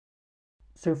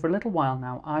So for a little while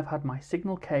now, I've had my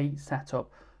SignalK set up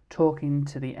talking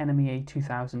to the NMEA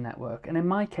 2000 network, and in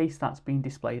my case that's been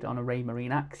displayed on a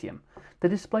Raymarine Axiom. The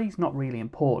display's not really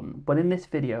important, but in this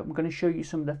video I'm going to show you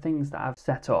some of the things that I've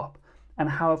set up and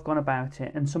how I've gone about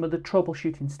it and some of the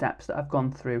troubleshooting steps that I've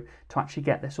gone through to actually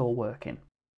get this all working.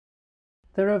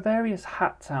 There are various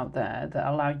hats out there that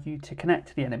allow you to connect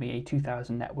to the NMEA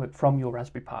 2000 network from your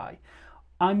Raspberry Pi.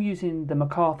 I'm using the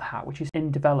MacArthur hat, which is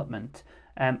in development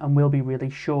and will be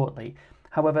released shortly.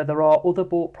 However, there are other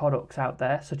bought products out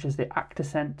there, such as the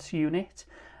ActiSense unit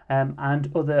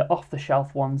and other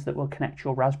off-the-shelf ones that will connect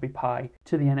your Raspberry Pi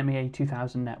to the NMEA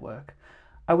 2000 network.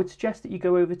 I would suggest that you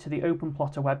go over to the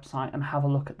OpenPlotter website and have a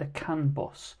look at the CAN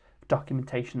bus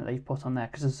documentation that they've put on there,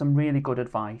 because there's some really good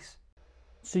advice.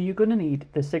 So you're going to need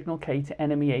the SignalK to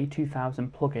NMEA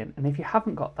 2000 plugin, and if you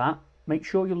haven't got that, make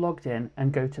sure you're logged in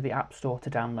and go to the App Store to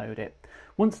download it.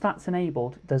 Once that's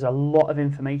enabled, there's a lot of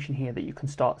information here that you can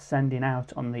start sending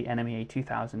out on the NMEA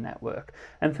 2000 network.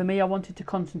 And for me, I wanted to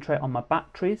concentrate on my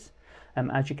batteries.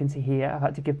 As you can see here, I've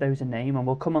had to give those a name, and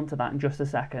we'll come on to that in just a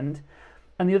second.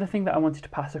 And the other thing that I wanted to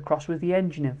pass across was the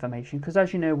engine information, because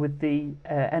as you know, with the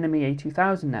NMEA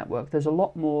 2000 network, there's a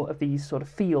lot more of these sort of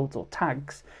fields or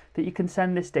tags that you can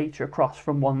send this data across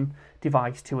from one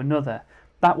device to another.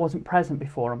 That wasn't present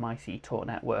before on my CTOR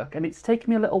network, and it's taken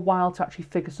me a little while to actually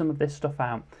figure some of this stuff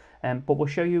out, but we'll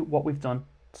show you what we've done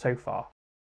so far.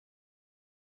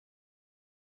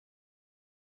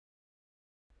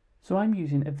 So I'm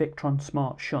using a Victron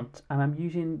Smart Shunt, and I'm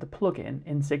using the plugin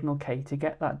in SignalK to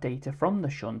get that data from the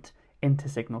shunt into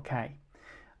SignalK.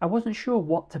 I wasn't sure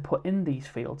what to put in these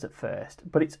fields at first,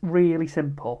 but it's really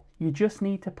simple. You just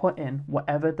need to put in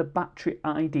whatever the battery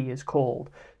ID is called.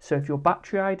 So if your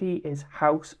battery ID is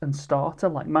house and starter,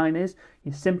 like mine is,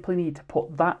 you simply need to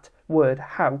put that word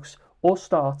house or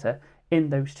starter in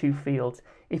those two fields.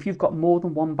 If you've got more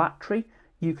than one battery,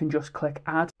 you can just click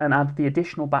add and add the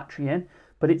additional battery in,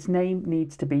 but its name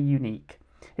needs to be unique.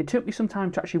 It took me some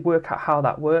time to actually work out how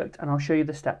that worked, and I'll show you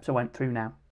the steps I went through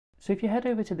now. So if you head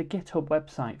over to the GitHub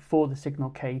website for the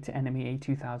SignalK to NMEA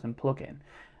 2000 plugin,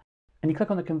 and you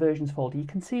click on the conversions folder, you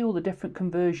can see all the different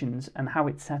conversions and how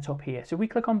it's set up here. So we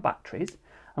click on batteries,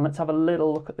 and let's have a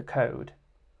little look at the code.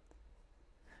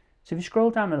 So if you scroll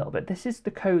down a little bit, this is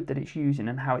the code that it's using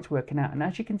and how it's working out. And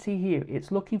as you can see here,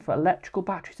 it's looking for electrical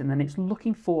batteries, and then it's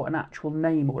looking for an actual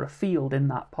name or a field in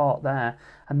that part there.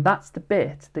 And that's the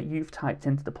bit that you've typed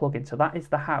into the plugin. So that is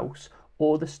the house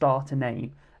or the starter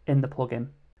name in the plugin.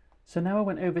 So now I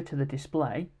went over to the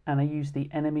display and I used the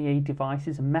NMEA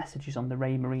devices and messages on the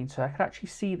Raymarine so I could actually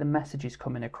see the messages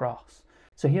coming across.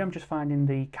 So here I'm just finding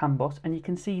the CAN bus, and you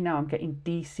can see now I'm getting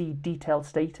DC detailed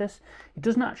status. It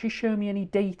doesn't actually show me any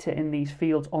data in these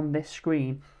fields on this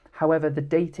screen. However, the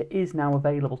data is now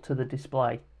available to the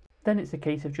display. Then it's a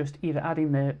case of just either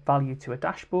adding the value to a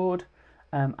dashboard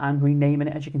and renaming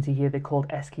it. As you can see here, they're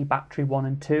called SK Battery 1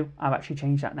 and 2. I've actually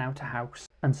changed that now to house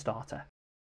and starter.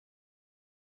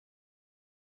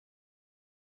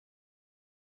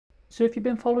 So if you've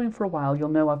been following for a while, you'll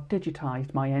know I've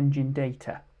digitized my engine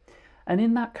data. And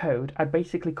in that code, I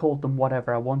basically called them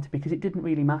whatever I wanted because it didn't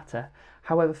really matter.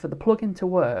 However, for the plugin to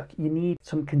work, you need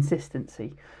some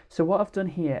consistency. So what I've done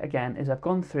here again is I've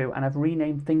gone through and I've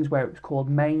renamed things where it was called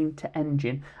main to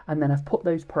engine, and then I've put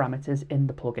those parameters in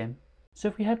the plugin. So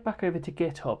if we head back over to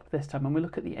GitHub this time and we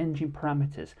look at the engine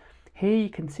parameters, here you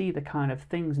can see the kind of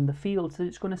things and the fields that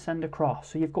it's going to send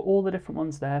across. So you've got all the different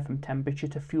ones there, from temperature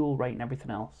to fuel rate and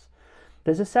everything else.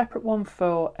 There's a separate one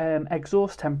for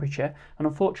exhaust temperature, and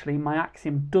unfortunately my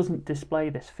Axiom doesn't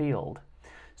display this field.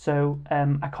 So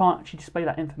I can't actually display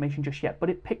that information just yet,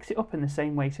 but it picks it up in the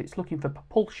same way. So it's looking for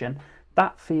propulsion,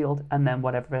 that field, and then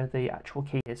whatever the actual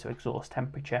key is, so exhaust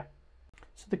temperature.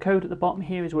 So the code at the bottom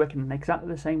here is working in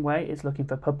exactly the same way. It's looking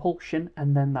for propulsion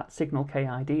and then that SignalK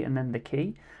ID and then the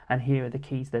key, and here are the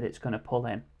keys that it's going to pull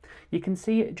in. You can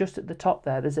see it just at the top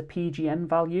there, there's a PGN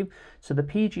value. So the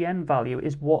PGN value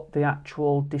is what the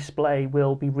actual display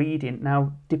will be reading.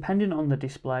 Now, depending on the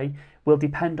display, will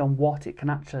depend on what it can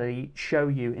actually show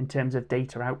you in terms of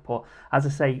data output. As I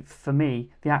say, for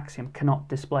me, the Axiom cannot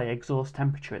display exhaust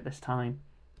temperature at this time.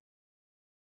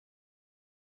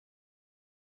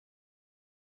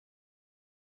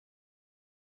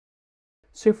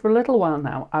 So for a little while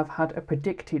now, I've had a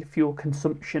predicted fuel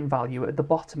consumption value at the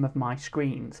bottom of my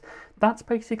screens. That's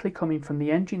basically coming from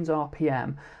the engine's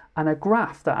RPM and a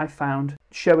graph that I found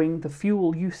showing the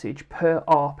fuel usage per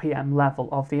RPM level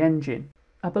of the engine.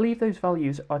 I believe those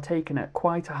values are taken at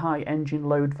quite a high engine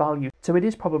load value, so it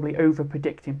is probably over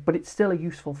predicting, but it's still a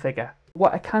useful figure.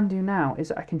 What I can do now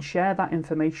is I can share that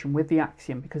information with the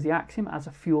Axiom, because the Axiom has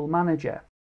a fuel manager.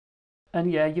 And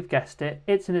yeah, you've guessed it,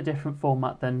 it's in a different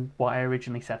format than what I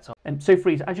originally set up. So for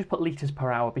ease, I just put litres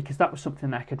per hour because that was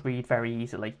something I could read very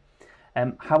easily.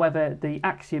 However, the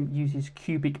Axiom uses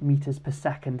cubic meters per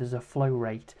second as a flow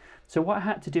rate. So what I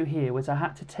had to do here was I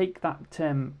had to take that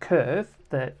curve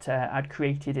that I'd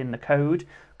created in the code,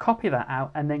 copy that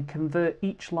out, and then convert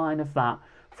each line of that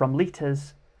from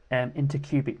litres into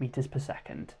cubic meters per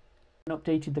second. I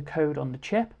updated the code on the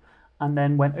chip and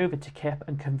then went over to KIP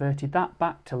and converted that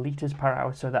back to litres per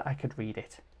hour so that I could read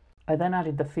it. I then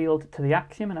added the field to the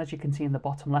Axiom, and as you can see in the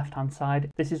bottom left hand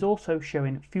side, this is also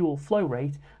showing fuel flow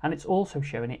rate, and it's also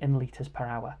showing it in litres per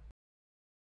hour.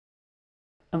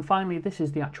 And finally, this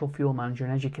is the actual fuel manager,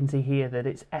 and as you can see here that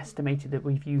it's estimated that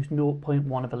we've used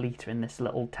 0.1 of a litre in this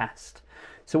little test.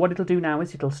 So what it'll do now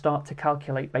is it'll start to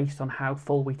calculate based on how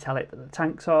full we tell it that the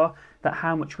tanks are, that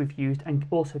how much we've used, and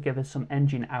also give us some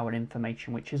engine hour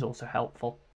information, which is also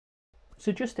helpful.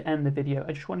 So just to end the video,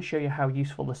 I just want to show you how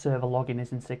useful the server login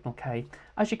is in SignalK.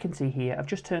 As you can see here, I've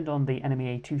just turned on the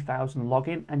NMEA 2000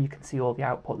 login, and you can see all the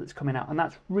output that's coming out, and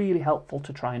that's really helpful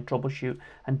to try and troubleshoot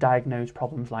and diagnose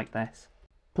problems like this.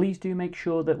 Please do make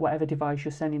sure that whatever device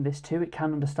you're sending this to, it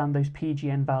can understand those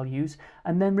PGN values,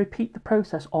 and then repeat the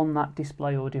process on that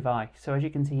display or device. So as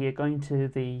you can see here, going to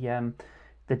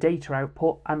the data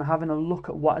output and having a look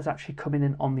at what is actually coming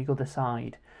in on the other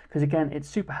side. Because again, it's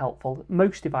super helpful.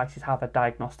 Most devices have a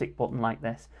diagnostic button like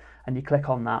this, and you click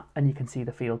on that and you can see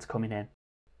the fields coming in.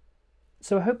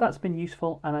 So I hope that's been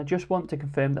useful, and I just want to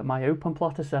confirm that my open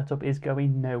plotter setup is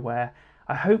going nowhere.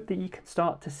 I hope that you can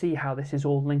start to see how this is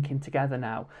all linking together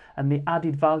now and the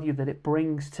added value that it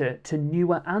brings to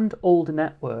newer and older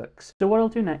networks. So what I'll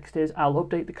do next is I'll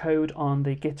update the code on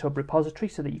the GitHub repository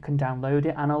so that you can download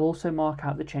it, and I'll also mark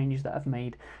out the changes that I've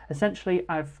made. Essentially,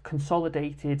 I've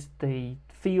consolidated the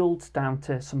fields down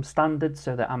to some standards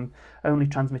so that I'm only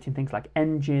transmitting things like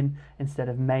engine instead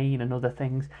of main and other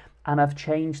things. And I've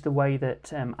changed the way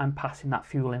that I'm passing that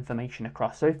fuel information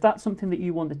across. So if that's something that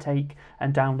you want to take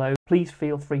and download, please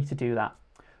feel free to do that.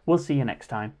 We'll see you next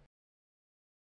time.